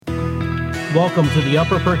Welcome to the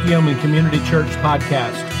Upper Perkiomen Community Church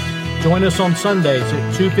podcast. Join us on Sundays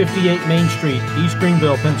at 258 Main Street, East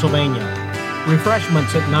Greenville, Pennsylvania.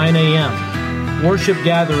 Refreshments at 9 a.m. Worship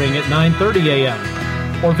gathering at 9:30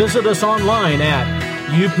 a.m. Or visit us online at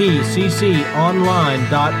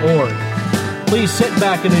upcconline.org. Please sit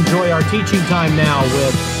back and enjoy our teaching time now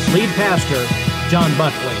with lead pastor John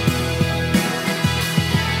Buckley.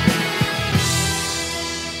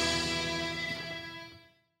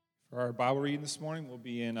 Our Bible reading this morning will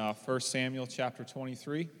be in 1 Samuel chapter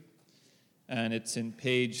 23, and it's in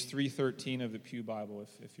page 313 of the Pew Bible,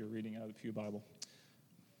 if you're reading out of the Pew Bible.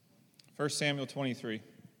 1 Samuel 23.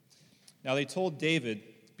 Now they told David,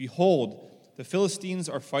 "Behold, the Philistines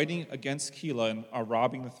are fighting against Keilah and are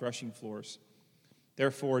robbing the threshing floors."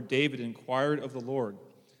 Therefore David inquired of the Lord,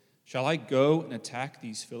 "Shall I go and attack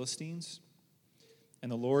these Philistines?"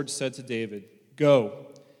 And the Lord said to David, "Go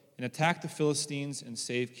and attack the Philistines and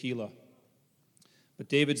save Keilah." But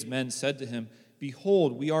David's men said to him,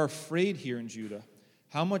 "Behold, we are afraid here in Judah.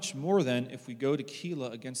 How much more then if we go to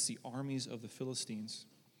Keilah against the armies of the Philistines?"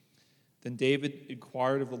 Then David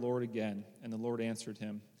inquired of the Lord again, and the Lord answered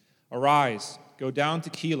him, "Arise, go down to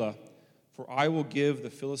Keilah, for I will give the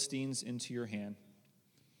Philistines into your hand."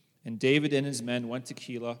 And David and his men went to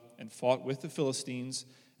Keilah and fought with the Philistines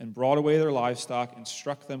and brought away their livestock and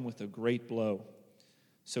struck them with a great blow.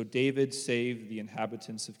 So David saved the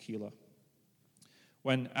inhabitants of Keilah.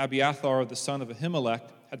 When Abiathar, the son of Ahimelech,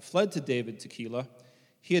 had fled to David to Keilah,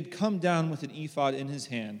 he had come down with an ephod in his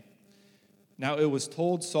hand. Now it was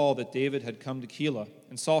told Saul that David had come to Keilah,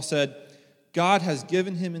 and Saul said, "God has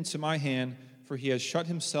given him into my hand, for he has shut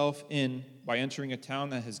himself in by entering a town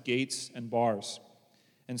that has gates and bars."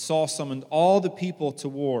 And Saul summoned all the people to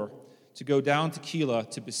war, to go down to Keilah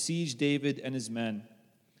to besiege David and his men.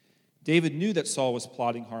 David knew that Saul was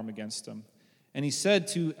plotting harm against him, and he said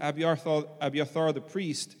to Abiathar the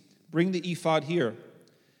priest, "Bring the ephod here."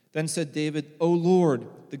 Then said David, "O Lord,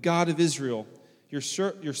 the God of Israel, your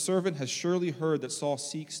servant has surely heard that Saul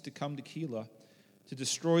seeks to come to Keilah to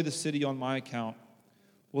destroy the city on my account.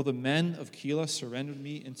 Will the men of Keilah surrender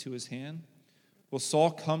me into his hand? Will Saul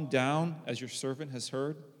come down as your servant has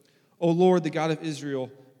heard? O Lord, the God of Israel,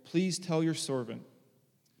 please tell your servant."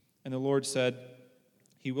 And the Lord said,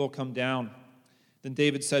 "He will come down." Then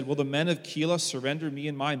David said, "Will the men of Keilah surrender me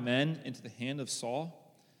and my men into the hand of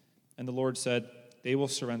Saul?" And the Lord said, "They will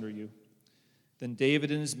surrender you." Then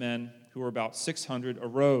David and his men, who were about 600,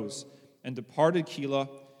 arose and departed Keilah,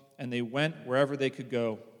 and they went wherever they could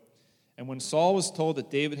go. And when Saul was told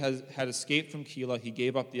that David had escaped from Keilah, he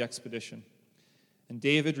gave up the expedition. And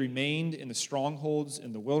David remained in the strongholds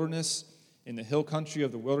in the wilderness, in the hill country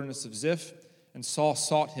of the wilderness of Ziph, and Saul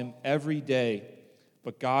sought him every day,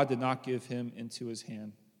 but God did not give him into his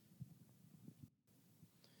hand.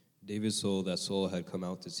 David saw that Saul had come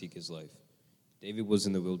out to seek his life. David was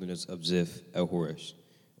in the wilderness of Ziph at Horesh,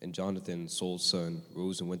 and Jonathan, Saul's son,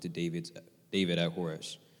 rose and went to David at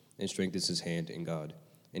Horesh, and strengthened his hand in God.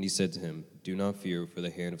 And he said to him, "Do not fear, for the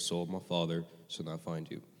hand of Saul my father shall not find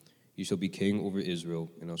you. You shall be king over Israel,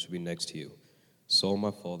 and I shall be next to you. Saul my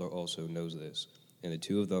father also knows this." And the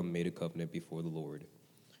two of them made a covenant before the Lord.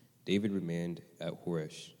 David remained at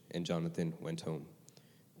Horesh, and Jonathan went home.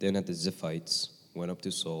 Then the Ziphites went up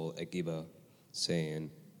to Saul at Gibeah,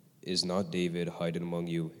 saying, "Is not David hiding among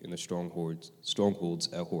you in the strongholds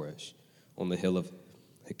at Horesh, on the hill of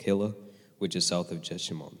Hakilah, which is south of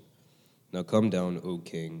Jeshimon? Now come down, O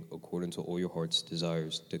king, according to all your heart's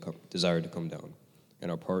desire to come down,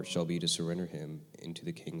 and our part shall be to surrender him into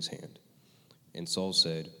the king's hand." And Saul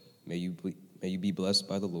said, May you be blessed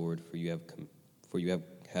by the Lord, for you have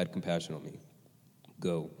had compassion on me.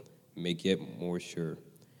 Go, make yet more sure.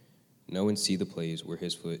 Know and see the place where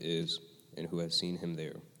his foot is, and who has seen him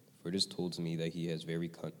there. For it is told to me that he is very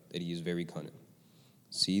cunning.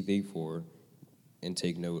 See therefore, and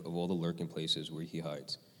take note of all the lurking places where he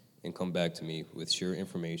hides, and come back to me with sure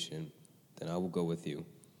information. Then I will go with you,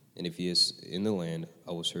 and if he is in the land,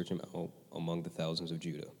 I will search him out among the thousands of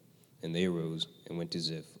Judah. And they arose and went to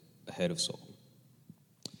Ziph ahead of Saul.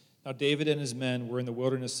 Now David and his men were in the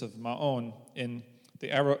wilderness of Maon in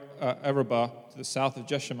the Arabah to the south of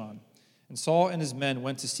Jeshimon. And Saul and his men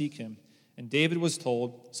went to seek him. And David was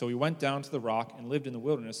told, so he went down to the rock and lived in the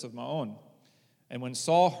wilderness of Maon. And when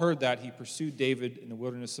Saul heard that, he pursued David in the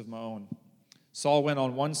wilderness of Maon. Saul went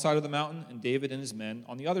on one side of the mountain, and David and his men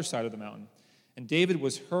on the other side of the mountain. And David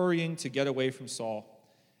was hurrying to get away from Saul.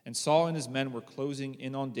 And Saul and his men were closing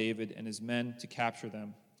in on David and his men to capture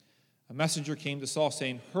them. A messenger came to Saul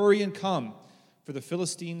saying, "Hurry and come, for the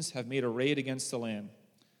Philistines have made a raid against the land."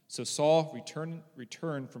 So Saul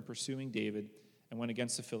returned from pursuing David and went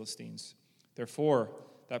against the Philistines. Therefore,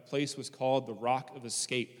 that place was called the Rock of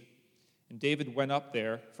Escape. And David went up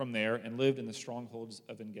there from there and lived in the strongholds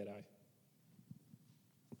of En-Gedi.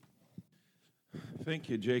 Thank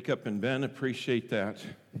you, Jacob and Ben. Appreciate that.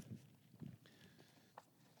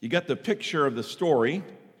 You got the picture of the story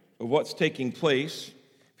of what's taking place.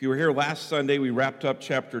 If you were here last Sunday, we wrapped up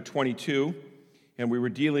chapter 22, and we were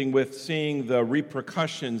dealing with seeing the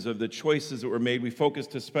repercussions of the choices that were made. We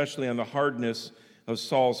focused especially on the hardness of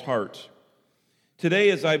Saul's heart.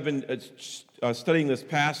 Today, as I've been studying this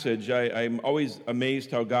passage, I'm always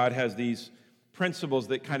amazed how God has these principles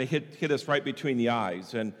that kind of hit us right between the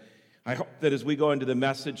eyes. And I hope that as we go into the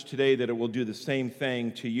message today, that it will do the same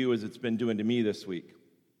thing to you as it's been doing to me this week.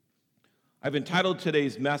 I've entitled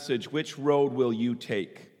today's message, Which Road Will You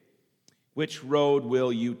Take? Which road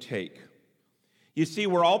will you take? You see,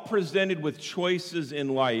 we're all presented with choices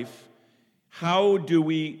in life. How do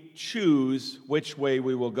we choose which way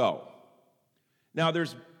we will go? Now,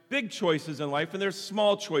 there's big choices in life and there's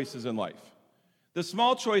small choices in life. The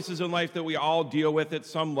small choices in life that we all deal with at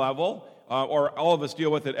some level, or all of us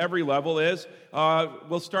deal with at every level, is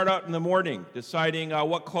we'll start out in the morning deciding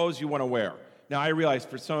what clothes you want to wear. Now, I realize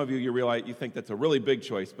for some of you, you think that's a really big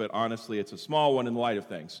choice, but honestly, it's a small one in the light of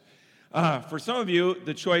things. For some of you,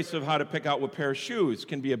 the choice of how to pick out what pair of shoes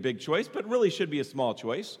can be a big choice, but really should be a small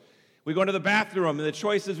choice. We go into the bathroom, and the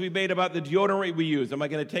choices we made about the deodorant we use. Am I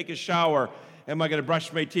going to take a shower? Am I going to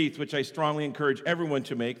brush my teeth, which I strongly encourage everyone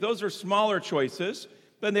to make? Those are smaller choices,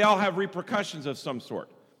 but they all have repercussions of some sort.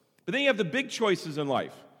 But then you have the big choices in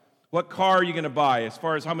life. What car are you going to buy, as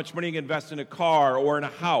far as how much money you can invest in a car or in a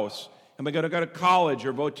house? Am I going to go to college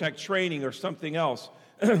or vo-tech training or something else?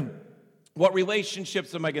 What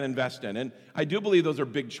relationships am I going to invest in? And I do believe those are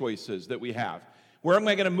big choices that we have. Where am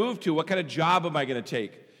I going to move to? What kind of job am I going to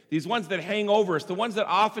take? These ones that hang over us, the ones that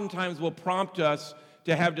oftentimes will prompt us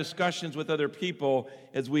to have discussions with other people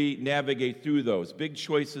as we navigate through those. Big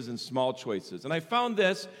choices and small choices. And I found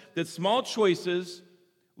this, that small choices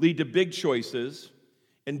lead to big choices,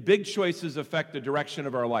 and big choices affect the direction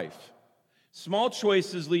of our life. Small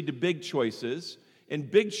choices lead to big choices, and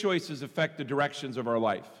big choices affect the directions of our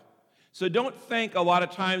life. So don't think a lot of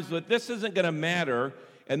times that this isn't going to matter,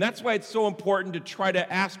 and that's why it's so important to try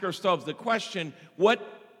to ask ourselves the question, what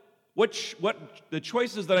the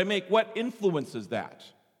choices that I make, what influences that?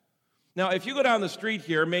 Now, if you go down the street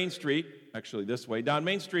here, Main Street, actually this way, down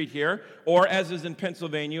Main Street here, or as is in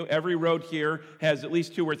Pennsylvania, every road here has at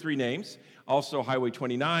least 2 or 3 names. Also Highway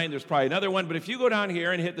 29, there's probably another one, but if you go down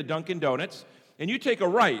here and hit the Dunkin' Donuts, and you take a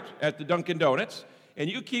right at the Dunkin' Donuts, and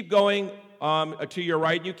you keep going to your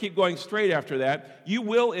right, and you keep going straight after that, you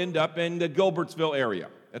will end up in the Gilbertsville area.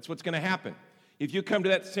 That's what's going to happen. If you come to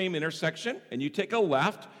that same intersection and you take a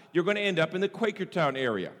left, you're going to end up in the Quakertown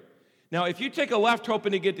area. Now, if you take a left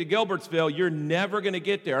hoping to get to Gilbertsville, you're never going to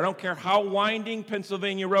get there. I don't care how winding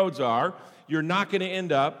Pennsylvania roads are, you're not going to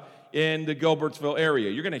end up in the Gilbertsville area.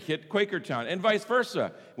 You're going to hit Quakertown, and vice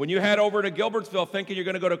versa. When you head over to Gilbertsville thinking you're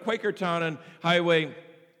going to go to Quakertown on Highway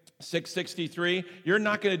 663, you're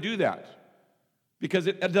not going to do that because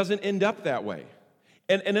it doesn't end up that way.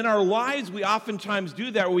 And in our lives, we oftentimes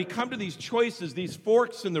do that, where we come to these choices, these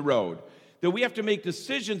forks in the road, that we have to make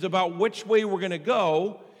decisions about which way we're going to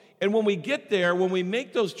go. And when we get there, when we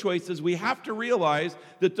make those choices, we have to realize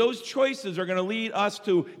that those choices are going to lead us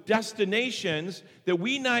to destinations that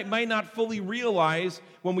we might not fully realize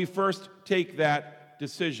when we first take that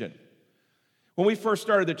decision. When we first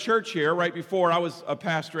started the church here, right before, I was a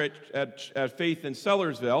pastor at Faith in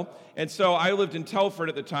Sellersville, and so I lived in Telford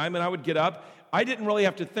at the time, and I would get up. I didn't really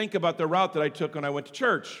have to think about the route that I took when I went to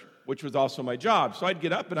church, which was also my job. So I'd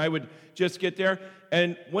get up and I would just get there.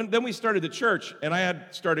 And then we started the church, and I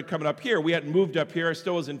had started coming up here. We hadn't moved up here. I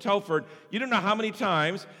still was in Telford. You don't know how many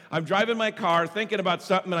times I'm driving my car thinking about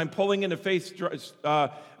something, and I'm pulling into Faith's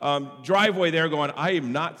driveway there going, I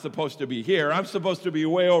am not supposed to be here. I'm supposed to be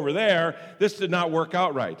way over there. This did not work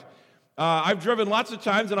out right. I've driven lots of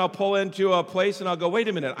times, and I'll pull into a place, and I'll go, wait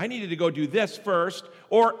a minute, I needed to go do this first.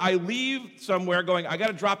 Or I leave somewhere going, I got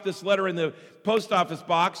to drop this letter in the post office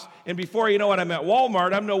box, and before you know it, I'm at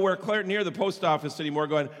Walmart. I'm nowhere near the post office anymore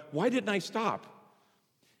going, why didn't I stop?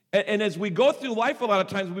 And as we go through life, a lot of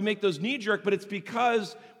times we make those knee-jerk, but it's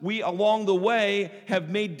because we, along the way, have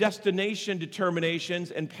made destination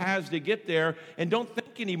determinations and paths to get there and don't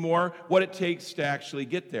think anymore what it takes to actually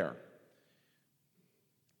get there.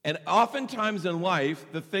 And oftentimes in life,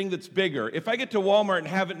 the thing that's bigger, if I get to Walmart and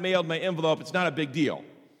haven't mailed my envelope, it's not a big deal.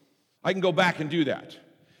 I can go back and do that.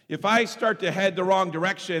 If I start to head the wrong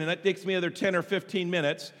direction and that takes me another 10 or 15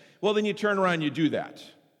 minutes, well, then you turn around and you do that.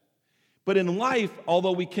 But in life,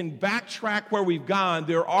 although we can backtrack where we've gone,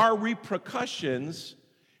 there are repercussions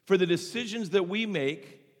for the decisions that we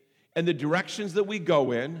make and the directions that we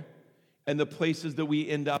go in and the places that we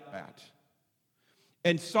end up at.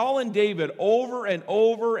 And Saul and David, over and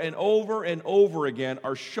over and over and over again,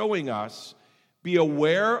 are showing us, be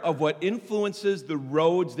aware of what influences the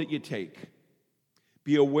roads that you take.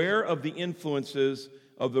 Be aware of the influences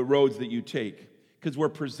of the roads that you take. Because we're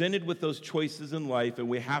presented with those choices in life, and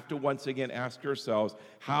we have to once again ask ourselves,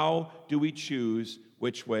 how do we choose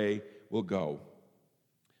which way we'll go?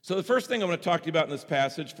 So the first thing I want to talk to you about in this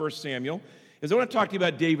passage, 1 Samuel, is I want to talk to you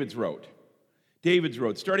about David's road. David's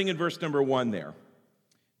road, starting in verse number 1 there.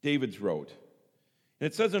 David's road. And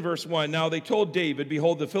it says in verse 1, "Now they told David,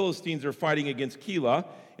 behold, the Philistines are fighting against Keilah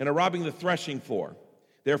and are robbing the threshing floor.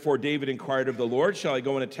 Therefore David inquired of the Lord, shall I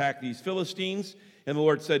go and attack these Philistines? And the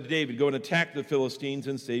Lord said to David, go and attack the Philistines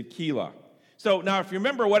and save Keilah." So now if you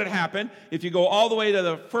remember what had happened, if you go all the way to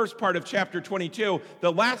the first part of chapter 22,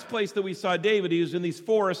 the last place that we saw David, he was in these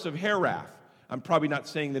forests of Herath. I'm probably not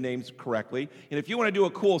saying the names correctly. And if you want to do a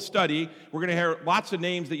cool study, we're going to hear lots of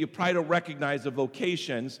names that you probably don't recognize of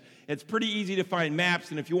locations. It's pretty easy to find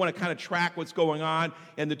maps, and if you want to kind of track what's going on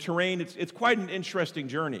and the terrain, it's quite an interesting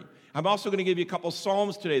journey. I'm also going to give you a couple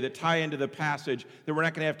Psalms today that tie into the passage that we're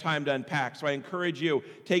not going to have time to unpack. So I encourage you,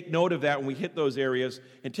 take note of that when we hit those areas,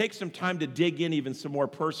 and take some time to dig in even some more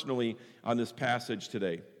personally on this passage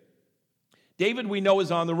today. David, we know, is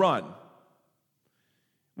on the run.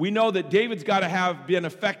 We know that David's got to have been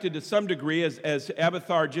affected to some degree as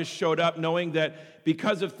Abiathar just showed up, knowing that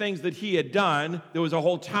because of things that he had done, there was a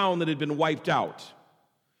whole town that had been wiped out.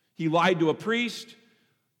 He lied to a priest.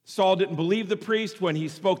 Saul didn't believe the priest when he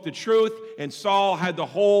spoke the truth, and Saul had the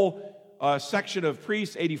whole section of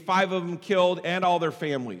priests, 85 of them killed, and all their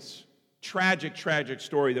families. Tragic, tragic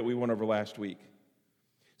story that we went over last week.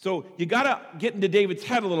 So you got to get into David's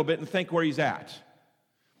head a little bit and think where he's at.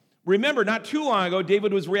 Remember, not too long ago,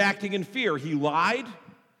 David was reacting in fear. He lied.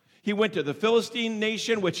 He went to the Philistine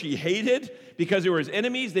nation, which he hated because they were his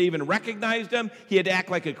enemies. They even recognized him. He had to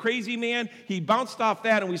act like a crazy man. He bounced off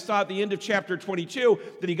that, and we saw at the end of chapter 22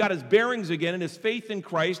 that he got his bearings again and his faith in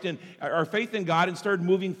Christ and our faith in God and started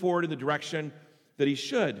moving forward in the direction that he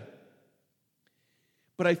should.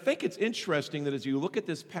 But I think it's interesting that as you look at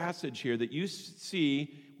this passage here, that you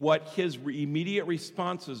see what his immediate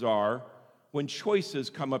responses are when choices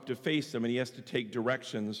come up to face him and he has to take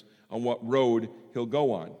directions on what road he'll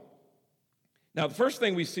go on. Now, the first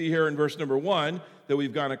thing we see here in verse number 1 that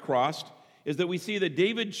we've gone across is that we see that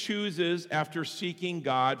David chooses after seeking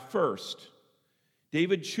God first.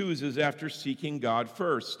 David chooses after seeking God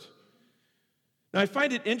first. Now, I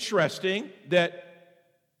find it interesting that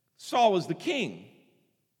Saul was the king,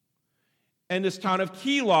 and this town of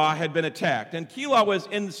Keilah had been attacked. And Keilah was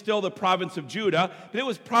in still the province of Judah, but it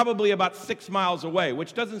was probably about 6 miles away,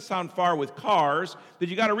 which doesn't sound far with cars, but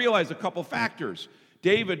you got to realize a couple factors.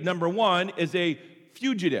 David, number 1, is a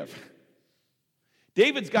fugitive.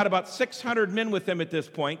 David's got about 600 men with him at this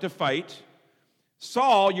point to fight.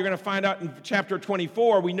 Saul, you're going to find out in chapter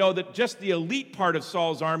 24, we know that just the elite part of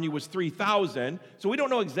Saul's army was 3,000. So we don't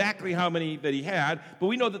know exactly how many that he had, but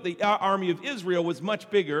we know that the army of Israel was much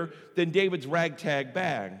bigger than David's ragtag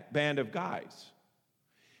band of guys.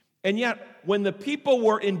 And yet, when the people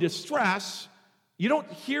were in distress, you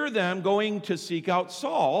don't hear them going to seek out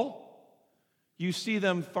Saul. You see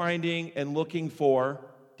them finding and looking for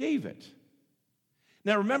David.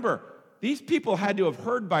 Now remember, these people had to have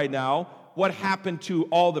heard by now what happened to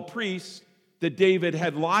all the priests that David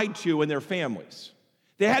had lied to and their families.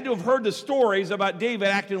 They had to have heard the stories about David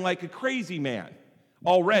acting like a crazy man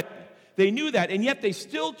already. They knew that, and yet they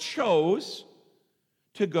still chose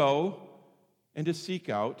to go and to seek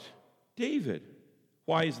out David.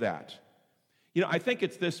 Why is that? You know, I think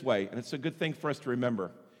it's this way, and it's a good thing for us to remember.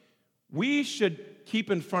 We should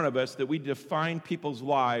keep in front of us that we define people's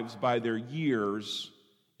lives by their years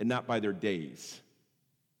and not by their days.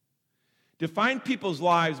 Define people's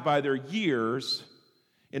lives by their years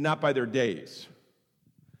and not by their days.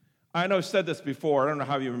 I know I've said this before. I don't know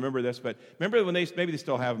how you remember this, but remember when maybe they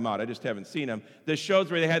still have them out. I just haven't seen them. The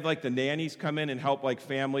shows where they had like the nannies come in and help like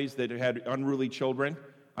families that had unruly children.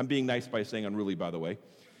 I'm being nice by saying unruly, by the way.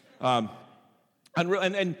 And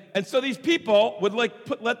so these people would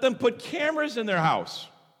let them put cameras in their house.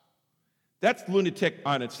 That's lunatic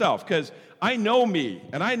on itself, because I know me,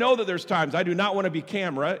 and I know that there's times I do not want to be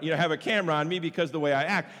have a camera on me because of the way I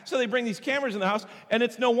act. So they bring these cameras in the house, and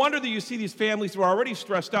it's no wonder that you see these families who are already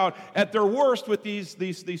stressed out at their worst with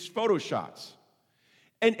these photo shots.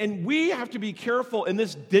 And we have to be careful in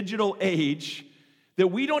this digital age that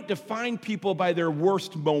we don't define people by their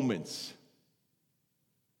worst moments.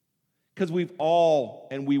 Because we've all,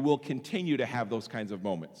 and we will continue to have those kinds of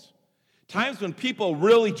moments. Times when people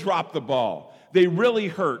really drop the ball. They really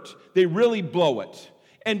hurt. They really blow it.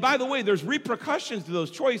 And by the way, there's repercussions to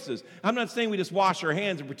those choices. I'm not saying we just wash our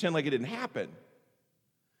hands and pretend like it didn't happen.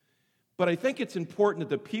 But I think it's important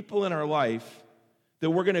that the people in our life that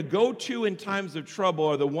we're going to go to in times of trouble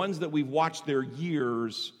are the ones that we've watched their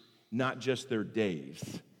years, not just their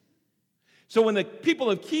days. So when the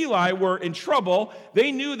people of Keilah were in trouble,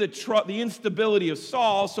 they knew the instability of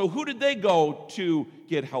Saul, so who did they go to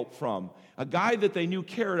get help from? A guy that they knew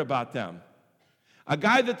cared about them. A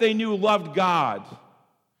guy that they knew loved God.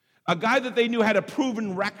 A guy that they knew had a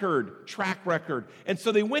proven track record. And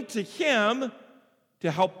so they went to him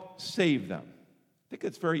to help save them. I think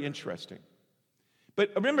that's very interesting.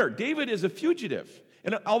 But remember, David is a fugitive.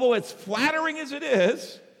 And although it's flattering as it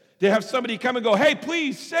is to have somebody come and go, hey,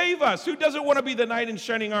 please save us. Who doesn't want to be the knight in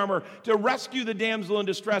shining armor to rescue the damsel in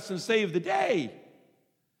distress and save the day?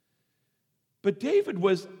 But David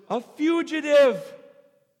was a fugitive.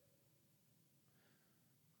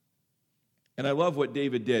 And I love what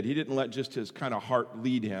David did. He didn't let just his kind of heart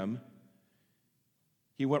lead him.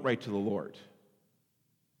 He went right to the Lord.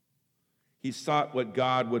 He sought what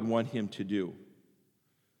God would want him to do.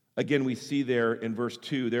 Again, we see there in verse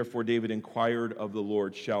 2, therefore David inquired of the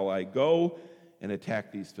Lord, shall I go and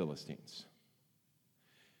attack these Philistines?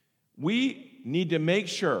 We need to make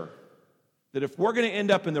sure that if we're going to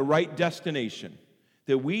end up in the right destination,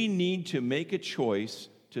 that we need to make a choice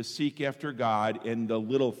to seek after God in the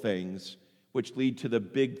little things, which lead to the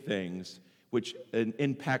big things, which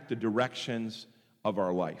impact the directions of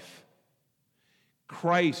our life.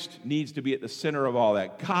 Christ needs to be at the center of all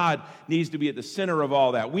that. God needs to be at the center of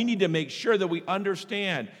all that. We need to make sure that we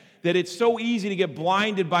understand that it's so easy to get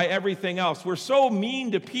blinded by everything else. We're so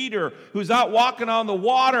mean to Peter, who's out walking on the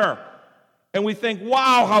water, and we think,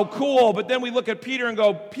 wow, how cool. But then we look at Peter and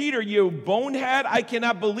go, Peter, you bonehead, I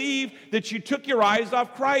cannot believe that you took your eyes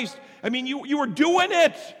off Christ. I mean, you were doing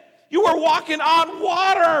it. You were walking on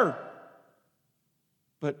water.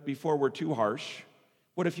 But before we're too harsh,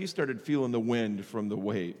 what if you started feeling the wind from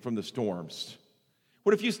the storms?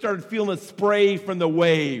 What if you started feeling the spray from the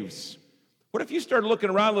waves? What if you started looking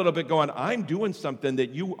around a little bit going, I'm doing something that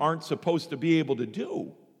you aren't supposed to be able to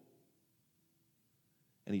do?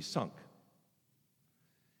 And he sunk.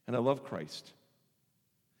 And I love Christ.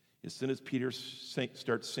 As soon as Peter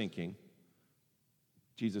starts sinking,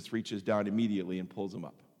 Jesus reaches down immediately and pulls him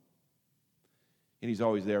up. And he's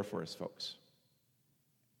always there for us, folks.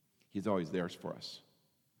 He's always there for us.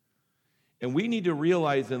 And we need to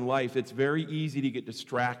realize in life it's very easy to get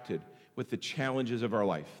distracted with the challenges of our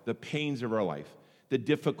life, the pains of our life, the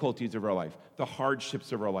difficulties of our life, the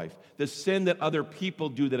hardships of our life, the sin that other people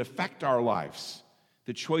do that affect our lives,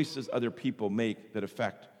 the choices other people make that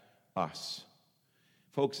affect us.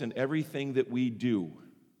 Folks, in everything that we do,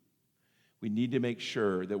 we need to make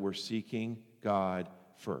sure that we're seeking God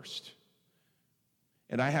first.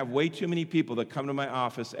 And I have way too many people that come to my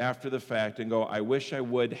office after the fact and go, I wish I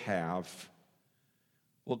would have.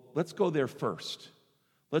 Well, let's go there first.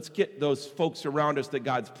 Let's get those folks around us that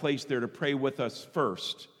God's placed there to pray with us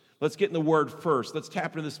first. Let's get in the Word first. Let's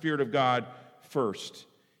tap into the Spirit of God first.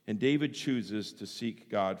 And David chooses to seek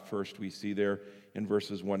God first, we see there in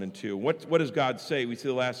verses 1 and 2. What does God say? We see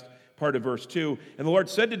the last part of verse 2. And the Lord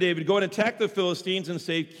said to David, go and attack the Philistines and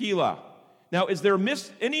save Keilah. Now, is there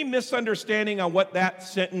any misunderstanding on what that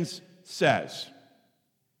sentence says?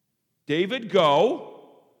 David, go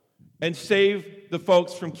and save the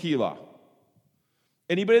folks from Keilah.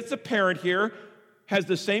 Anybody that's a parent here has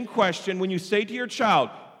the same question when you say to your child,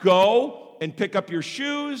 go and pick up your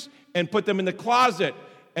shoes and put them in the closet,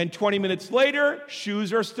 and 20 minutes later,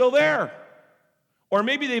 shoes are still there. Or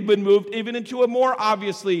maybe they've been moved even into a more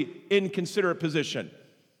obviously inconsiderate position.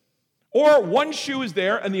 Or one shoe is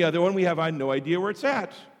there and the other one we have no idea where it's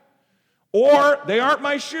at. Or they aren't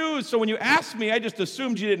my shoes, so when you asked me, I just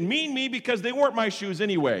assumed you didn't mean me because they weren't my shoes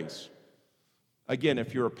anyways. Again,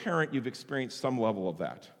 if you're a parent, you've experienced some level of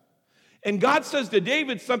that. And God says to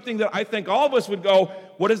David something that I think all of us would go,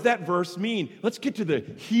 what does that verse mean? Let's get to the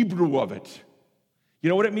Hebrew of it. You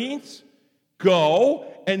know what it means?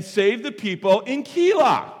 Go and save the people in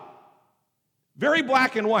Keilah. Very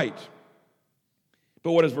black and white.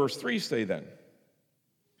 But what does verse 3 say then?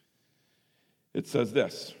 It says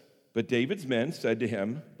this, but David's men said to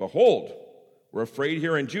him, behold, we're afraid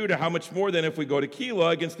here in Judah, how much more then if we go to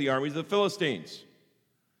Keilah against the armies of the Philistines?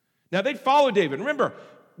 Now they'd follow David. Remember,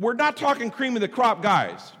 we're not talking cream of the crop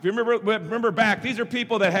guys. If you remember back, these are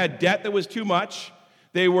people that had debt that was too much.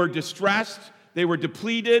 They were distressed. They were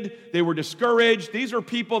depleted. They were discouraged. These are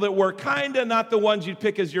people that were kind of not the ones you'd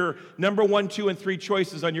pick as your number 1, 2, and 3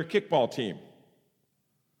 choices on your kickball team.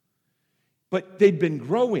 But they'd been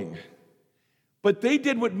growing. But they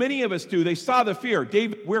did what many of us do. They saw the fear.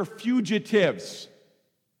 David, we're fugitives.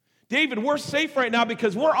 David, we're safe right now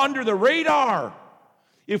because we're under the radar.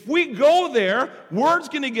 If we go there, word's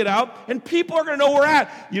going to get out, and people are going to know where we're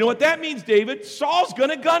at. You know what that means, David? Saul's going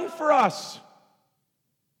to gun for us.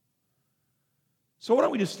 So why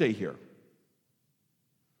don't we just stay here?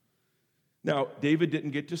 Now, David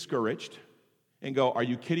didn't get discouraged and go, are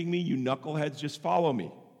you kidding me? You knuckleheads, just follow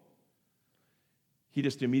me. He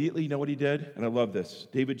just immediately, you know what he did? And I love this.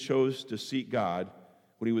 David chose to seek God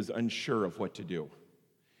when he was unsure of what to do.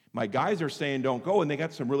 My guys are saying don't go, and they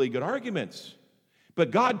got some really good arguments.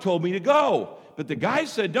 But God told me to go. But the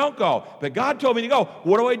guys said don't go. But God told me to go.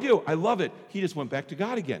 What do I do? I love it. He just went back to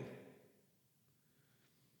God again.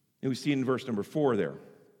 And we see in verse number 4 there.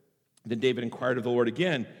 Then David inquired of the Lord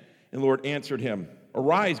again, and the Lord answered him,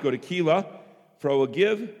 arise, go to Keilah, for I will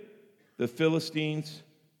give the Philistines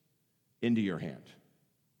into your hand.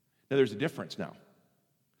 Now there's a difference now.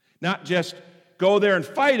 Not just go there and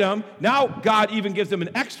fight them. Now God even gives them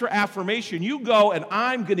an extra affirmation. You go, and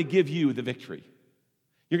I'm going to give you the victory.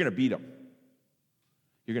 You're going to beat them.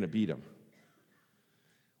 You're going to beat them.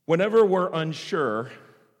 Whenever we're unsure,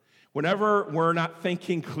 whenever we're not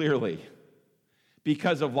thinking clearly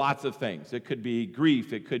because of lots of things, it could be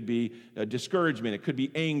grief, it could be discouragement, it could be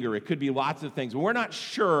anger, it could be lots of things. When we're not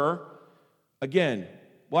sure, again,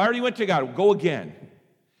 well, I already went to God. Go again.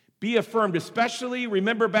 Be affirmed, especially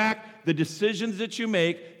remember back the decisions that you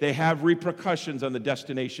make, they have repercussions on the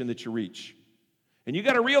destination that you reach. And you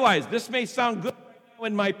got to realize this may sound good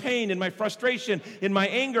in my pain, in my frustration, in my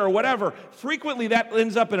anger, or whatever. Frequently that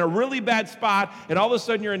ends up in a really bad spot, and all of a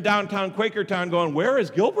sudden you're in downtown Quakertown going, where is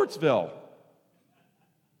Gilbertsville?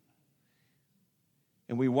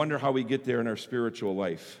 And we wonder how we get there in our spiritual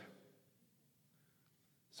life.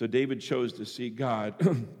 So David chose to seek God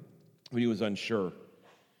when he was unsure.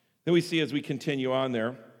 Then we see as we continue on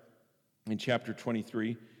there in chapter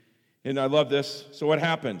 23, and I love this. So what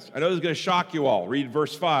happens? I know this is going to shock you all. Read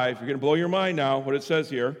verse 5. You're going to blow your mind now what it says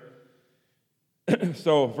here.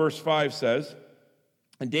 So verse 5 says,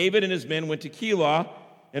 and David and his men went to Keilah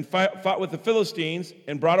and fought with the Philistines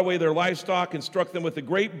and brought away their livestock and struck them with a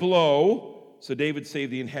great blow. So David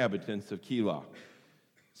saved the inhabitants of Keilah.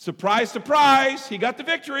 Surprise, surprise, he got the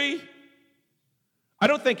victory. I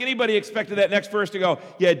don't think anybody expected that next verse to go,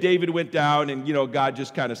 yeah, David went down and, God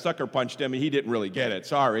just kind of sucker punched him and he didn't really get it.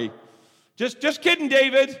 Sorry. Just kidding,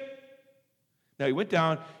 David. Now, he went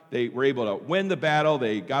down. They were able to win the battle.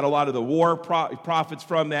 They got a lot of the war profits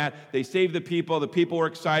from that. They saved the people. The people were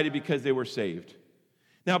excited because they were saved.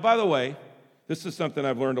 Now, by the way, this is something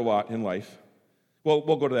I've learned a lot in life. Well,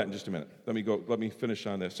 we'll go to that in just a minute. Let me finish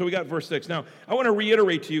on this. So we got verse 6. Now, I want to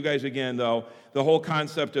reiterate to you guys again, though, the whole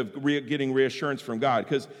concept of getting reassurance from God.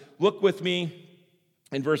 Because look with me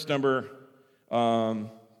in verse number,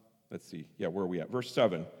 let's see. Yeah, where are we at? Verse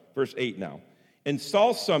 7. Verse 8 now. And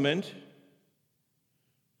Saul summoned,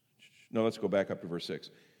 no, let's go back up to verse 6.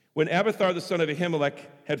 When Abiathar the son of Ahimelech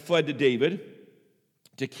had fled to David,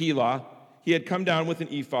 to Keilah, he had come down with an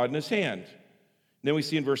ephod in his hand. And then we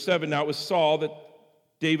see in verse 7, now it was Saul that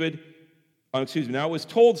now it was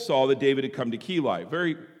told Saul that David had come to Keilah.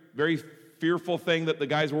 Very, very fearful thing that the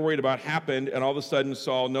guys were worried about happened, and all of a sudden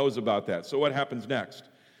Saul knows about that. So what happens next?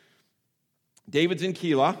 David's in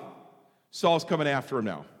Keilah. Saul's coming after him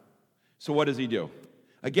now. So what does he do?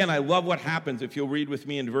 Again, I love what happens if you'll read with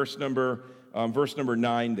me in verse number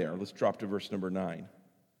 9 there. Let's drop to verse number 9.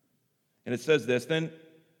 And it says this, then,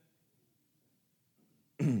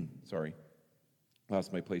 sorry,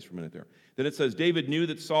 lost my place for a minute there. Then it says, David knew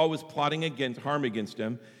that Saul was plotting harm against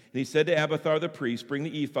him, and he said to Abiathar the priest, bring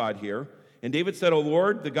the ephod here. And David said, O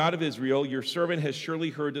Lord, the God of Israel, your servant has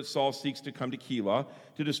surely heard that Saul seeks to come to Keilah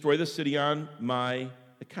to destroy the city on my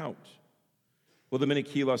account. Will the men of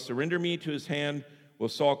Keilah surrender me to his hand? Will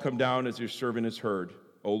Saul come down as your servant has heard?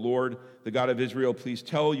 O Lord, the God of Israel, please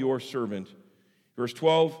tell your servant. Verse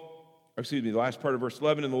 12, the last part of verse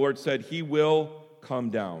 11, and the Lord said, he will come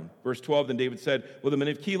down. Verse 12, then David said, will the men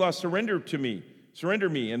of Keilah surrender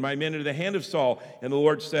me and my men into the hand of Saul? And the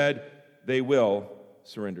Lord said, they will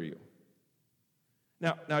surrender you.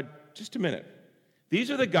 Now, just a minute.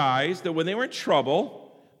 These are the guys that when they were in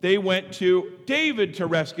trouble, they went to David to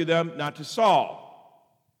rescue them, not to Saul.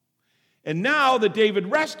 And now that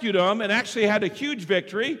David rescued them and actually had a huge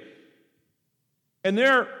victory, and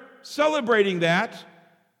they're celebrating that,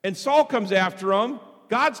 and Saul comes after them,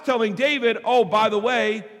 God's telling David, oh, by the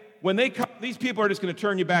way, when they come, these people are just going to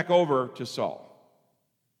turn you back over to Saul.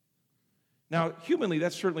 Now, humanly,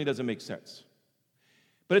 that certainly doesn't make sense.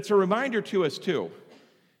 But it's a reminder to us, too.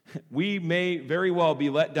 We may very well be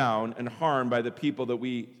let down and harmed by the people that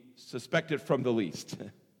we suspected from the least.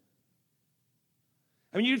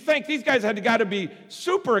 I mean, you'd think these guys had got to be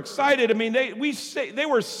super excited. I mean, they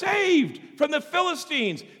were saved from the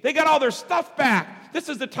Philistines. They got all their stuff back. This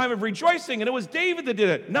is the time of rejoicing, and it was David that did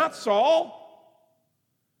it, not Saul.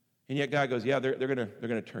 And yet God goes, yeah, they're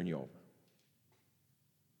gonna turn you over.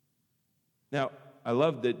 Now, I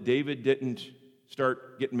love that David didn't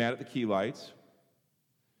start getting mad at the Keites.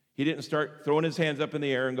 He didn't start throwing his hands up in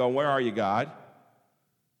the air and going, where are you, God?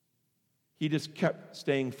 He just kept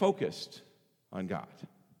staying focused on God.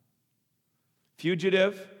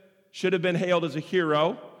 Fugitive, should have been hailed as a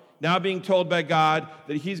hero, now being told by God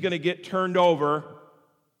that he's going to get turned over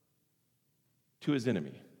to his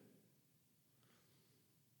enemy.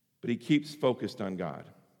 But he keeps focused on God.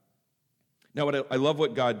 Now, I love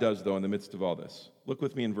what God does, though, in the midst of all this. Look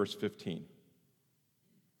with me in verse 15.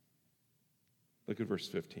 Look at verse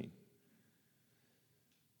 15.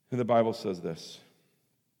 And the Bible says this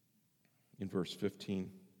in verse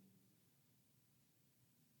 15.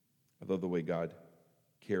 I love the way God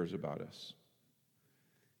cares about us.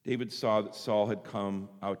 David saw that Saul had come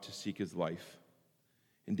out to seek his life.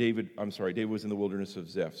 And David was in the wilderness of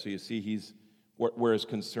Ziph. So you see he's where his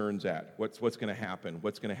concern's at. What's going to happen?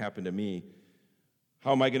 What's going to happen to me?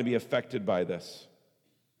 How am I going to be affected by this?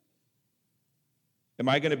 Am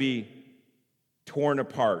I going to be torn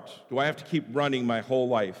apart? Do I have to keep running my whole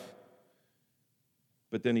life?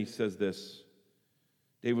 But then he says this.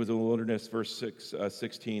 David was in the wilderness, verse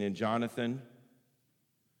 16, and Jonathan,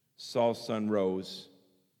 Saul's son, rose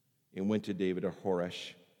and went to David at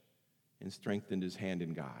Horesh and strengthened his hand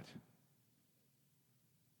in God.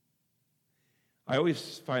 I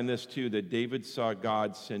always find this, too, that David saw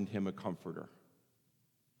God send him a comforter.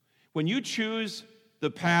 When you choose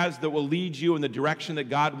the paths that will lead you in the direction that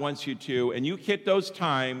God wants you to, and you hit those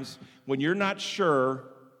times when you're not sure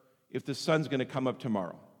if the sun's going to come up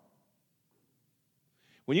tomorrow.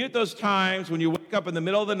 When you hit those times when you wake up in the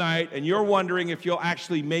middle of the night and you're wondering if you'll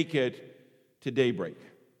actually make it to daybreak.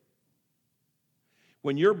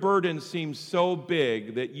 When your burden seems so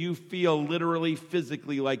big that you feel literally,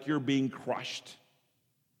 physically like you're being crushed.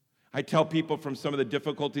 I tell people from some of the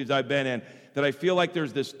difficulties I've been in that I feel like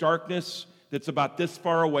there's this darkness that's about this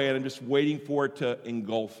far away and I'm just waiting for it to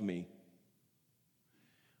engulf me.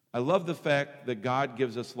 I love the fact that God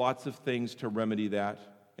gives us lots of things to remedy that.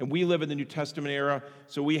 And we live in the New Testament era,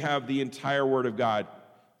 so we have the entire Word of God.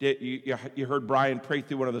 You heard Brian pray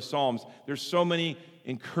through one of the Psalms. There's so many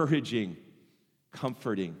encouraging,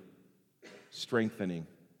 comforting, strengthening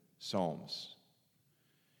Psalms.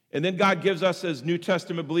 And then God gives us as New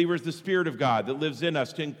Testament believers the Spirit of God that lives in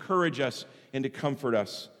us to encourage us and to comfort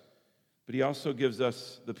us. But he also gives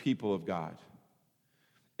us the people of God.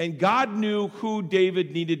 And God knew who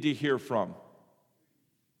David needed to hear from.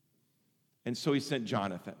 And so he sent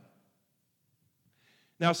Jonathan.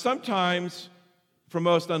 Now, sometimes from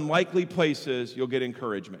most unlikely places, you'll get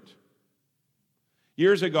encouragement.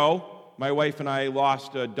 Years ago, my wife and I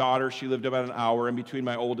lost a daughter. She lived about an hour in between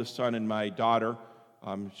my oldest son and my daughter.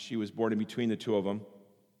 She was born in between the two of them.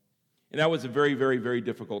 And that was a very, very, very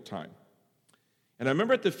difficult time. And I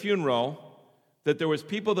remember at the funeral that there was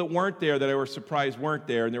people that weren't there that I was surprised weren't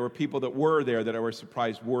there, and there were people that were there that I was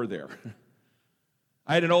surprised were there.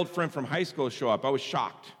 I had an old friend from high school show up. I was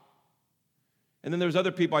shocked. And then there was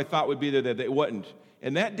other people I thought would be there that they wouldn't.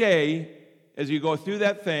 And that day, as you go through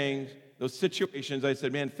that thing, those situations, I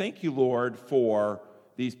said, man, thank you, Lord, for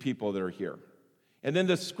these people that are here. And then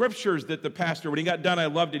the scriptures that the pastor, when he got done, I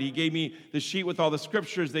loved it. He gave me the sheet with all the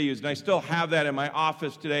scriptures they used. And I still have that in my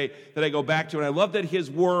office today that I go back to. And I love that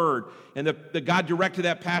his word and that God directed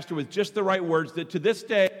that pastor with just the right words that to this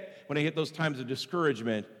day, when I hit those times of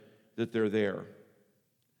discouragement, that they're there.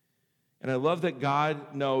 And I love that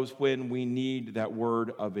God knows when we need that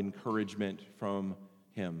word of encouragement from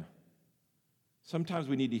him. Sometimes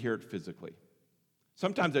we need to hear it physically.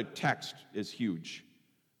 Sometimes a text is huge.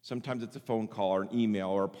 Sometimes it's a phone call or an email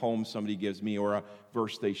or a poem somebody gives me or a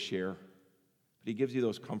verse they share. But he gives you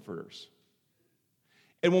those comforters.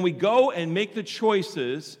 And when we go and make the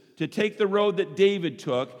choices to take the road that David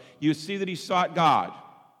took, you see that he sought God.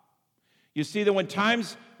 You see that when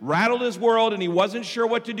times rattled his world and he wasn't sure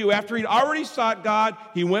what to do, after he'd already sought God,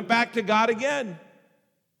 he went back to God again.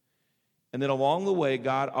 And then along the way,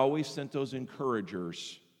 God always sent those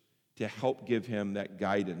encouragers to help give him that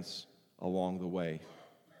guidance along the way.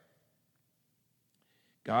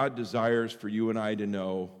 God desires for you and I to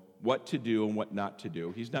know what to do and what not to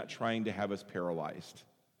do. He's not trying to have us paralyzed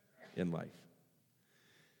in life.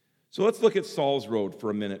 So let's look at Saul's road for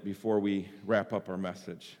a minute before we wrap up our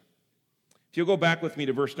message. If you'll go back with me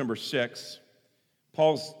to verse number 6,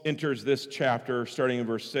 Paul enters this chapter starting in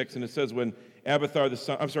verse 6, and it says when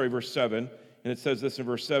verse 7, and it says this in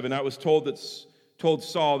verse 7, I was told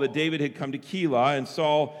Saul that David had come to Keilah, and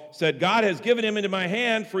Saul said, God has given him into my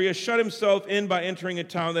hand, for he has shut himself in by entering a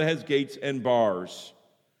town that has gates and bars.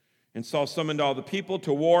 And Saul summoned all the people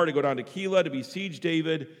to war to go down to Keilah to besiege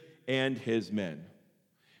David and his men.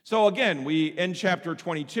 So again, we end chapter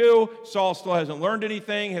 22. Saul still hasn't learned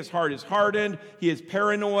anything. His heart is hardened. He is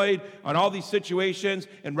paranoid on all these situations.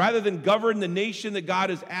 And rather than govern the nation that God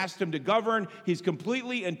has asked him to govern, he's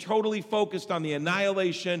completely and totally focused on the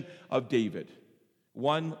annihilation of David.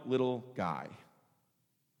 One little guy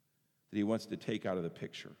that he wants to take out of the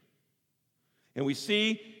picture. And we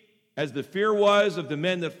see, as the fear was of the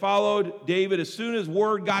men that followed David, as soon as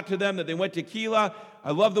word got to them that they went to Keilah,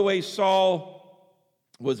 I love the way Saul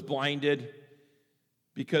was blinded,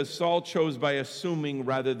 because Saul chose by assuming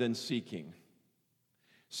rather than seeking.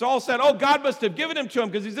 Saul said, oh, God must have given him to him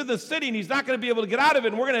because he's in the city and he's not going to be able to get out of it,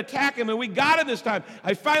 and we're going to attack him, and we got him this time.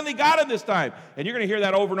 I finally got him this time. And you're going to hear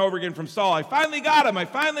that over and over again from Saul. I finally got him. I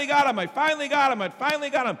finally got him. I finally got him. I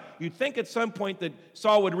finally got him. You'd think at some point that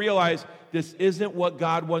Saul would realize this isn't what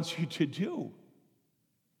God wants you to do.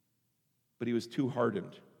 But he was too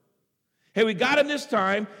hardened. Hey, we got him this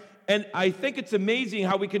time. And I think it's amazing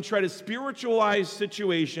how we can try to spiritualize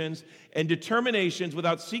situations and determinations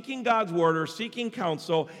without seeking God's word or seeking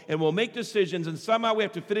counsel, and we'll make decisions, and somehow we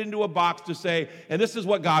have to fit it into a box to say, and this is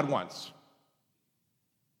what God wants.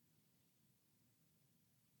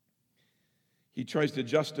 He tries to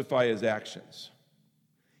justify his actions.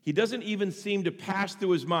 He doesn't even seem to pass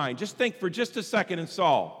through his mind. Just think for just a second in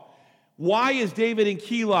Saul. Why is David in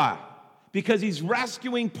Keilah? Because he's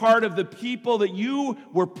rescuing part of the people that you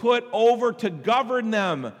were put over to govern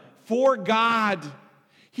them for God.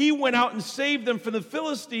 He went out and saved them from the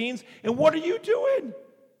Philistines, and what are you doing?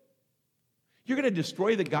 You're going to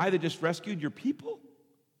destroy the guy that just rescued your people?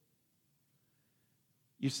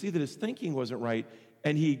 You see that his thinking wasn't right,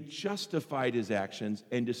 and he justified his actions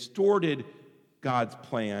and distorted God's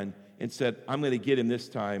plan and said, I'm going to get him this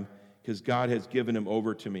time because God has given him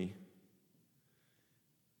over to me.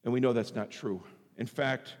 And we know that's not true. In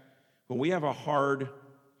fact, when we have a hard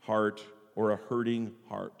heart or a hurting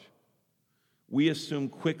heart, we assume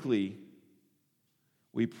quickly,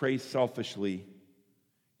 we pray selfishly,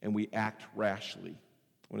 and we act rashly.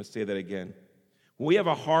 I want to say that again. When we have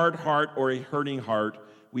a hard heart or a hurting heart,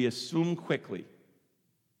 we assume quickly,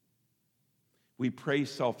 we pray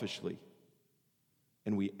selfishly,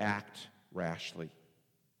 and we act rashly.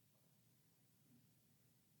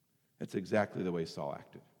 That's exactly the way Saul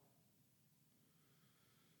acted.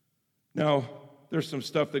 Now, there's some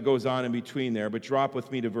stuff that goes on in between there, but drop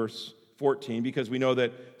with me to verse 14, because we know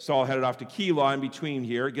that Saul headed off to Keilah in between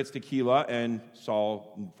here. It gets to Keilah, and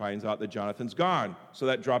Saul finds out that Jonathan's gone. So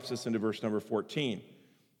that drops us into verse number 14.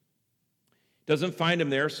 Doesn't find him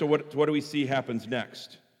there, so what do we see happens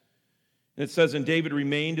next? And it says, and David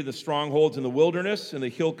remained in the strongholds in the wilderness, in the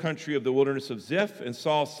hill country of the wilderness of Ziph, and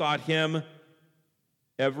Saul sought him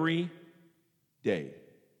every day.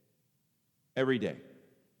 Every day.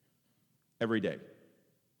 Every day,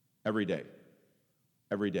 every day,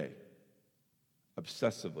 every day,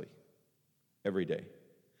 obsessively, every day.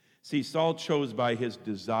 See, Saul chose by his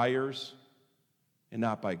desires and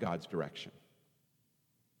not by God's direction.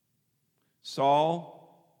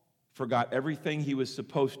 Saul forgot everything he was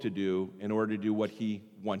supposed to do in order to do what he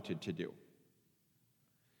wanted to do.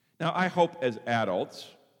 Now, I hope as adults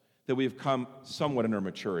that we've come somewhat in our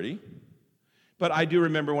maturity. But I do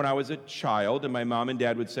remember when I was a child and my mom and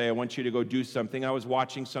dad would say, I want you to go do something. I was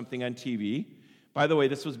watching something on TV. By the way,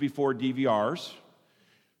 this was before DVRs,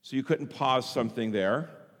 so you couldn't pause something there.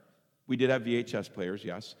 We did have VHS players,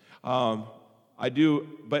 yes. But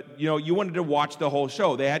you wanted to watch the whole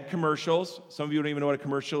show. They had commercials. Some of you don't even know what a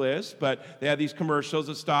commercial is, but they had these commercials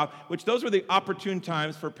that stop, which those were the opportune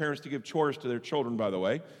times for parents to give chores to their children, by the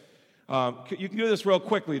way. You can do this real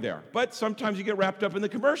quickly there. But sometimes you get wrapped up in the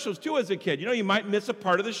commercials, too, as a kid. You might miss a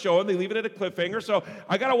part of the show, and they leave it at a cliffhanger. So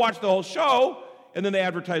I got to watch the whole show, and then they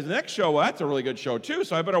advertise the next show. Well, that's a really good show, too,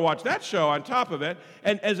 so I better watch that show on top of it.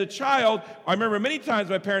 And as a child, I remember many times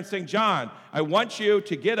my parents saying, John, I want you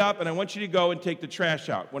to get up, and I want you to go and take the trash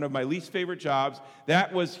out. One of my least favorite jobs.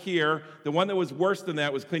 That was here. The one that was worse than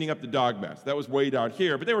that was cleaning up the dog mess. That was way down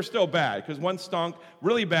here. But they were still bad, because one stunk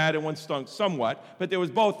really bad and one stunk somewhat. But there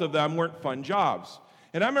was both of them weren't fun jobs.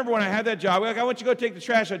 And I remember when I had that job, like, I want you to go take the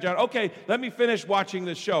trash out, John. Okay, let me finish watching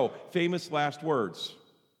this show. Famous last words.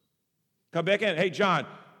 Come back in. Hey, John,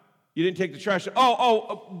 you didn't take the trash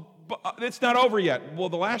out. It's not over yet. Well,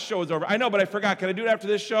 the last show is over. I know, but I forgot. Can I do it after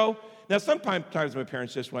this show? Now, sometimes my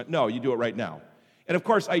parents just went, no, you do it right now. And of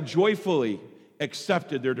course, I joyfully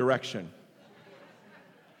accepted their direction.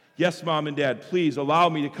 Yes, Mom and Dad, please allow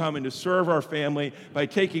me to come and to serve our family by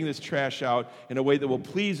taking this trash out in a way that will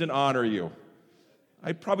please and honor you.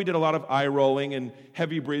 I probably did a lot of eye rolling and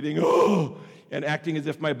heavy breathing, and acting as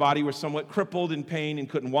if my body was somewhat crippled in pain and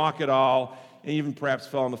couldn't walk at all, and even perhaps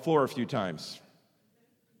fell on the floor a few times,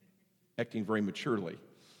 acting very maturely.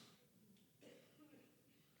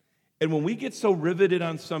 And when we get so riveted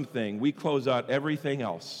on something, we close out everything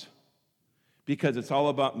else because it's all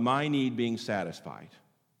about my need being satisfied.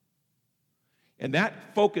 And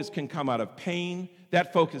that focus can come out of pain,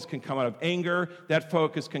 that focus can come out of anger, that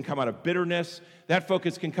focus can come out of bitterness, that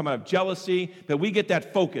focus can come out of jealousy, but we get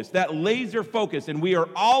that focus, that laser focus, and we are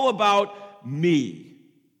all about me.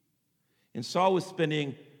 And Saul was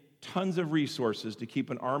spending tons of resources to keep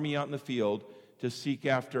an army out in the field to seek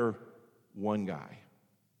after one guy.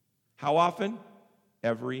 How often?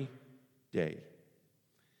 Every day.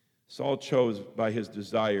 Saul chose by his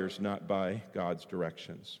desires, not by God's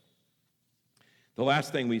directions. The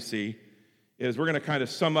last thing we see is we're going to kind of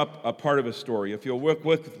sum up a part of a story. If you'll work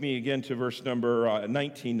with me again to verse number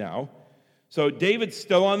 19 now. So David's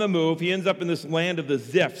still on the move. He ends up in this land of the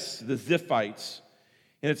Ziphites.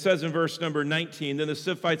 And it says in verse number 19, then the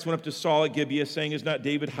Ziphites went up to Saul at Gibeah, saying, is not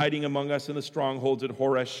David hiding among us in the strongholds at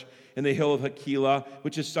Horesh, in the hill of Hakilah,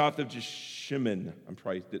 which is south of Jeshimon? I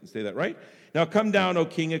probably didn't say that right. Now come down, O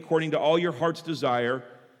king, according to all your heart's desire,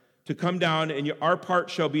 to come down, and our part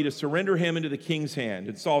shall be to surrender him into the king's hand.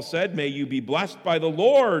 And Saul said, may you be blessed by the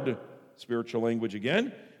Lord, spiritual language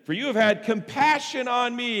again, for you have had compassion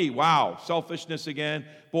on me. Wow, selfishness again.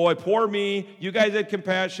 Boy, poor me. You guys had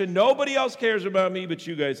compassion. Nobody else cares about me, but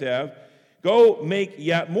you guys have. Go make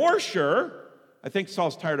yet more sure. I think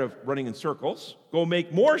Saul's tired of running in circles. Go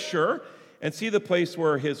make more sure and see the place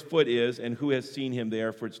where his foot is and who has seen him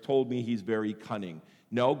there, for it's told me he's very cunning.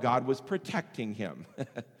 No, God was protecting him.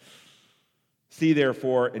 See,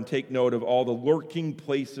 therefore, and take note of all the lurking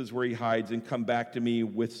places where he hides, and come back to me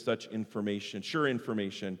with such information, sure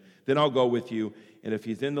information. Then I'll go with you, and if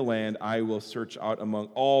he's in the land, I will search out among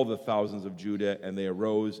all the thousands of Judah. And they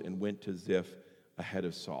arose and went to Ziph ahead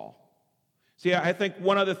of Saul. See, I think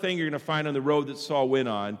one other thing you're going to find on the road that Saul went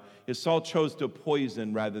on is Saul chose to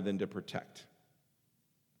poison rather than to protect.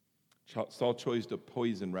 Saul chose to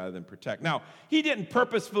poison rather than protect. Now, he didn't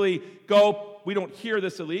purposefully go, we don't hear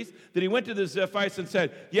this at least, that he went to the Ziphites and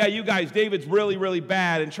said, yeah, you guys, David's really, really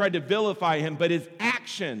bad, and tried to vilify him, but his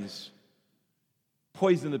actions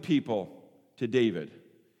poisoned the people to David.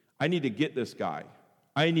 I need to get this guy.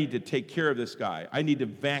 I need to take care of this guy. I need to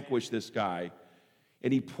vanquish this guy.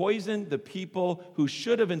 And he poisoned the people who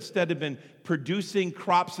should have instead have been producing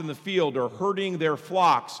crops in the field or herding their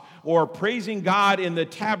flocks or praising God in the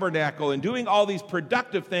tabernacle and doing all these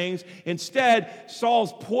productive things. Instead,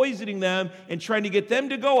 Saul's poisoning them and trying to get them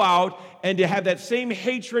to go out and to have that same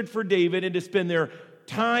hatred for David and to spend their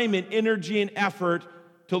time and energy and effort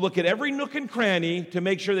to look at every nook and cranny to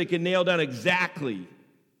make sure they can nail down exactly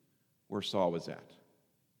where Saul was at.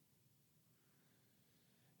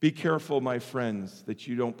 Be careful, my friends, that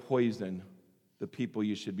you don't poison the people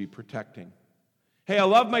you should be protecting. Hey, I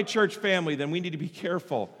love my church family, then we need to be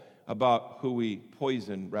careful about who we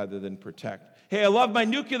poison rather than protect. Hey, I love my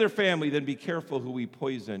nuclear family, then be careful who we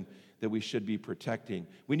poison that we should be protecting.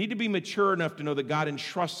 We need to be mature enough to know that God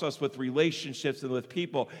entrusts us with relationships and with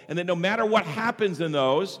people, and that no matter what happens in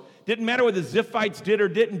those, didn't matter what the Ziphites did or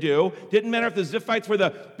didn't do, didn't matter if the Ziphites were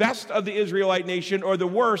the best of the Israelite nation or the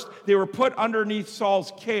worst, they were put underneath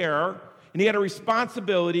Saul's care, and he had a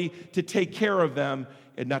responsibility to take care of them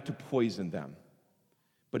and not to poison them.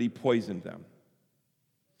 But he poisoned them.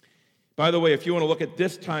 By the way, if you want to look at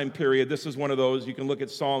this time period, this is one of those. You can look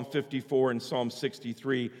at Psalm 54 and Psalm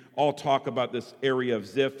 63. All talk about this area of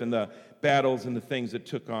Ziph and the battles and the things that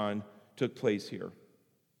took place here.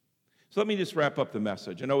 So let me just wrap up the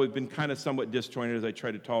message. I know we've been kind of somewhat disjointed as I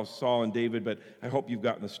try to tell Saul and David, but I hope you've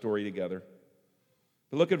gotten the story together.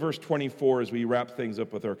 But look at verse 24 as we wrap things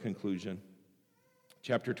up with our conclusion.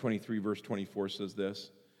 Chapter 23, verse 24 says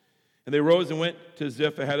this. And they rose and went to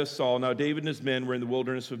Ziph ahead of Saul. Now David and his men were in the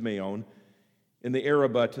wilderness of Maon, in the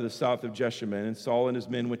Arabah to the south of Jeshimon. And Saul and his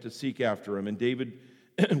men went to seek after him. And David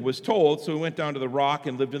was told, so he went down to the rock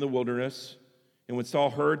and lived in the wilderness. And when Saul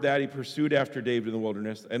heard that, he pursued after David in the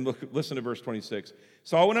wilderness. And listen to verse 26.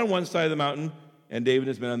 Saul went on one side of the mountain, and David and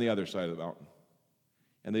his men on the other side of the mountain.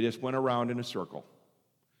 and they just went around in a circle.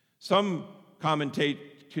 Some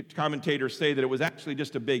commentators say that it was actually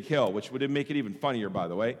just a big hill, which would make it even funnier, by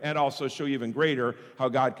the way, and also show you even greater how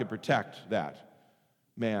God could protect that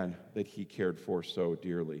man that he cared for so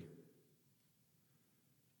dearly.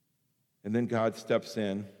 And then God steps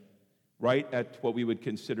in right at what we would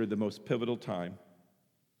consider the most pivotal time.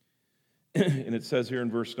 And it says here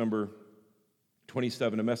in verse number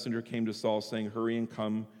 27, a messenger came to Saul saying, "Hurry and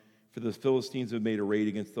come, for the Philistines have made a raid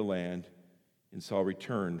against the land." And Saul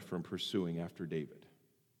returned from pursuing after David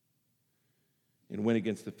and went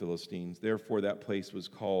against the Philistines. Therefore, that place was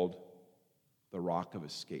called the Rock of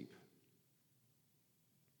Escape.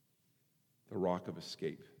 The Rock of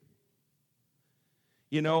Escape.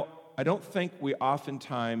 You know, I don't think we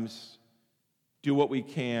oftentimes do what we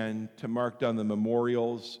can to mark down the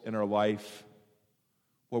memorials in our life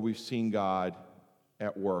where we've seen God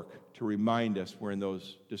at work, to remind us when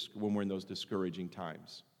we're in those discouraging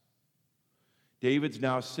times. David's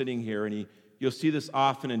now sitting here, and you'll see this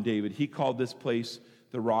often in David. He called this place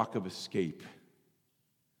the Rock of Escape.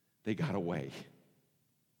 They got away.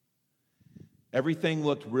 Everything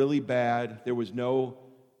looked really bad. There was no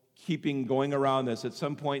going around this. At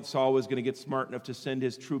some point, Saul was going to get smart enough to send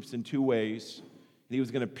his troops in two ways, and he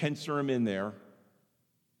was going to pincer them in there.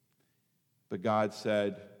 But God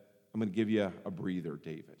said, "I'm going to give you a breather,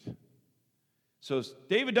 David." So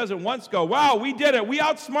David doesn't once go, "Wow, we did it. We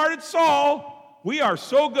outsmarted Saul. We are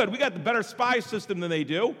so good. We got the better spy system than they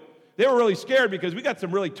do. They were really scared because we got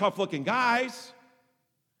some really tough-looking guys."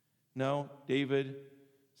 No, David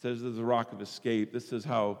says there's a rock of escape. This is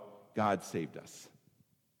how God saved us.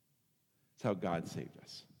 It's how God saved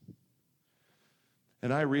us.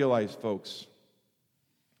 And I realize, folks,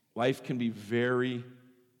 life can be very,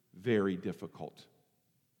 very difficult.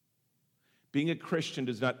 Being a Christian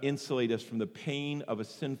does not insulate us from the pain of a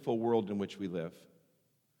sinful world in which we live.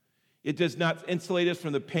 It does not insulate us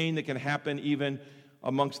from the pain that can happen even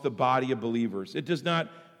amongst the body of believers. It does not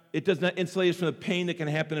insulate us from the pain that can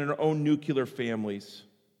happen in our own nuclear families.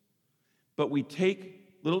 But we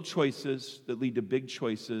take little choices that lead to big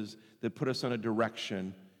choices that put us on a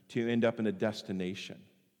direction to end up in a destination.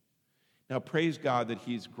 Now, praise God that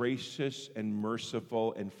He's gracious and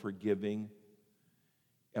merciful and forgiving.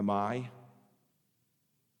 Am I?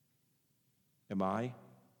 Am I?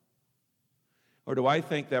 Or do I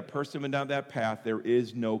think that person went down that path, there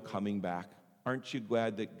is no coming back? Aren't you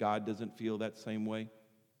glad that God doesn't feel that same way?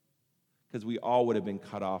 Because we all would have been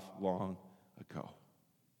cut off long ago.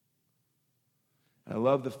 And I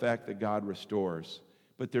love the fact that God restores,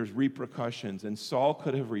 but there's repercussions. And Saul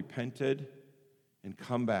could have repented and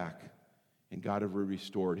come back, and God have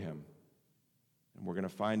restored him. And we're going to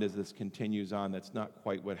find as this continues on, that's not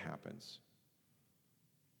quite what happens.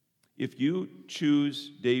 If you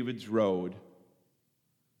choose David's road,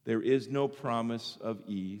 there is no promise of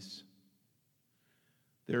ease.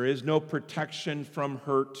 There is no protection from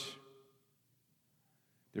hurt.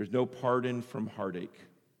 There's no pardon from heartache.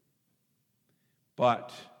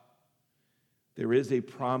 But there is a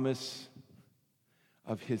promise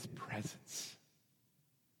of His presence.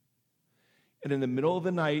 And in the middle of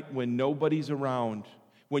the night, when nobody's around,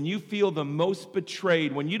 when you feel the most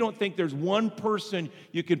betrayed, when you don't think there's one person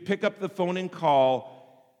you can pick up the phone and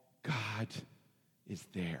call, God is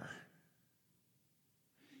there.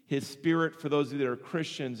 His Spirit, for those of you that are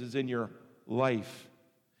Christians, is in your life.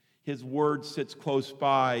 His Word sits close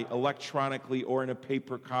by, electronically or in a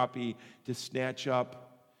paper copy to snatch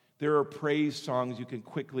up. There are praise songs you can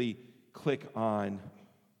quickly click on.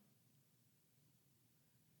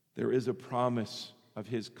 There is a promise of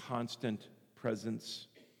His constant presence.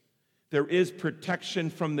 There is protection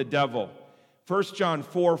from the devil. 1 John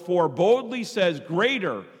 4:4 boldly says,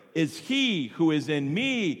 "Greater is He who is in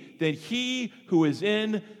me than he who is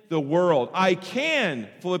in the world. I can,"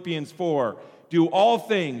 Philippians 4, "do all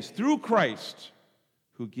things through Christ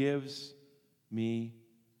who gives me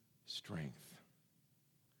strength."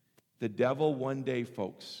 The devil one day,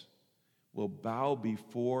 folks, will bow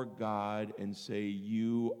before God and say,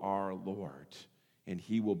 "You are Lord," and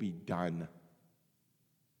he will be done.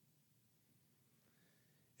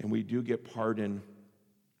 And we do get pardon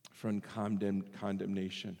from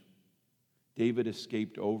condemnation. David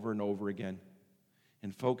escaped over and over again.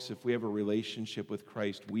 And folks, if we have a relationship with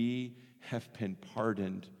Christ, we have been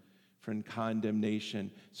pardoned from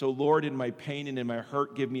condemnation. So Lord, in my pain and in my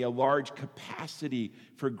hurt, give me a large capacity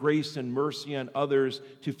for grace and mercy on others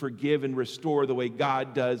to forgive and restore the way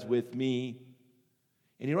God does with me.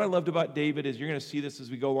 And you know what I loved about David is, you're going to see this as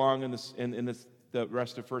we go along in the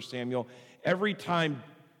rest of 1 Samuel. Every time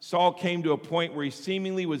Saul came to a point where he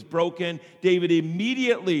seemingly was broken, David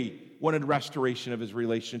immediately wanted restoration of his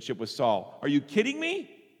relationship with Saul. Are you kidding me?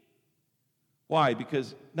 Why?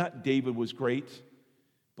 Because not David was great,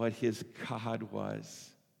 but his God was.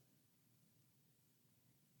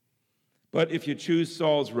 But if you choose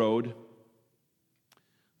Saul's road,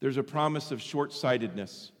 there's a promise of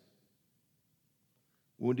short-sightedness,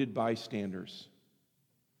 wounded bystanders,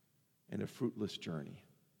 and a fruitless journey.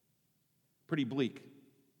 Pretty bleak.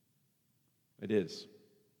 It is.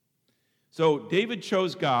 So David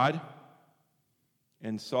chose God,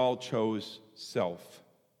 and Saul chose self.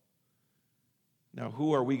 Now,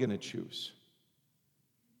 who are we going to choose?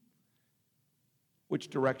 Which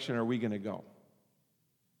direction are we going to go?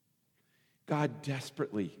 God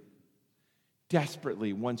desperately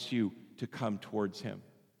wants you to come towards him.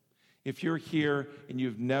 If you're here and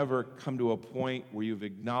you've never come to a point where you've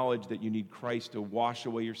acknowledged that you need Christ to wash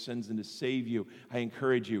away your sins and to save you, I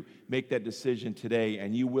encourage you, make that decision today,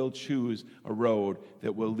 and you will choose a road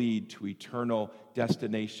that will lead to eternal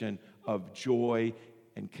destination of joy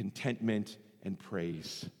and contentment and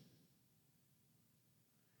praise.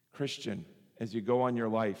 Christian, as you go on your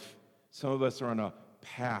life, some of us are on a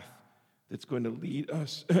path that's going to lead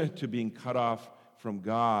us to being cut off from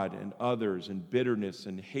God and others, and bitterness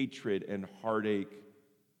and hatred and heartache.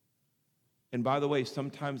 And by the way,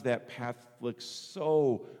 sometimes that path looks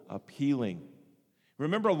so appealing.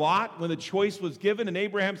 Remember Lot, when the choice was given and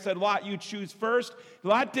Abraham said, Lot, you choose first?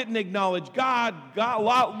 Lot didn't acknowledge God.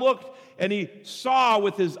 Lot looked and he saw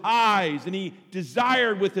with his eyes, and he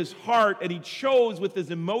desired with his heart, and he chose with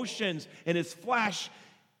his emotions and his flesh,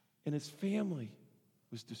 and his family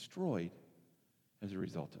was destroyed as a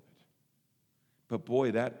result of it. But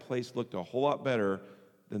boy, that place looked a whole lot better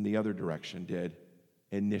than the other direction did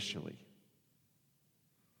initially.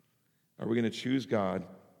 Are we going to choose God,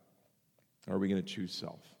 or are we going to choose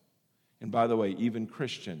self? And by the way, even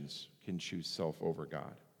Christians can choose self over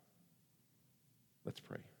God. Let's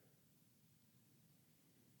pray.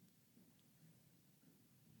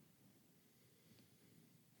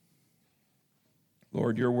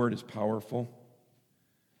 Lord, your word is powerful.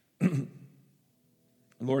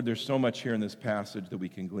 Lord, there's so much here in this passage that we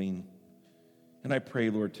can glean. And I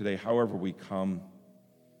pray, Lord, today, however we come,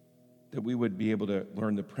 that we would be able to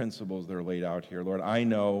learn the principles that are laid out here. Lord, I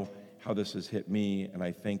know how this has hit me, and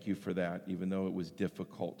I thank you for that, even though it was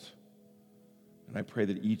difficult. And I pray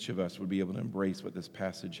that each of us would be able to embrace what this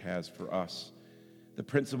passage has for us. The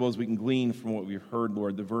principles we can glean from what we've heard,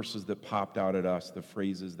 Lord, the verses that popped out at us, the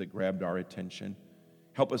phrases that grabbed our attention.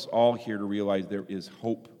 Help us all here to realize there is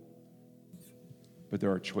hope, but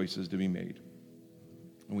there are choices to be made.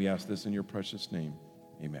 And we ask this in your precious name.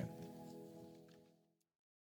 Amen.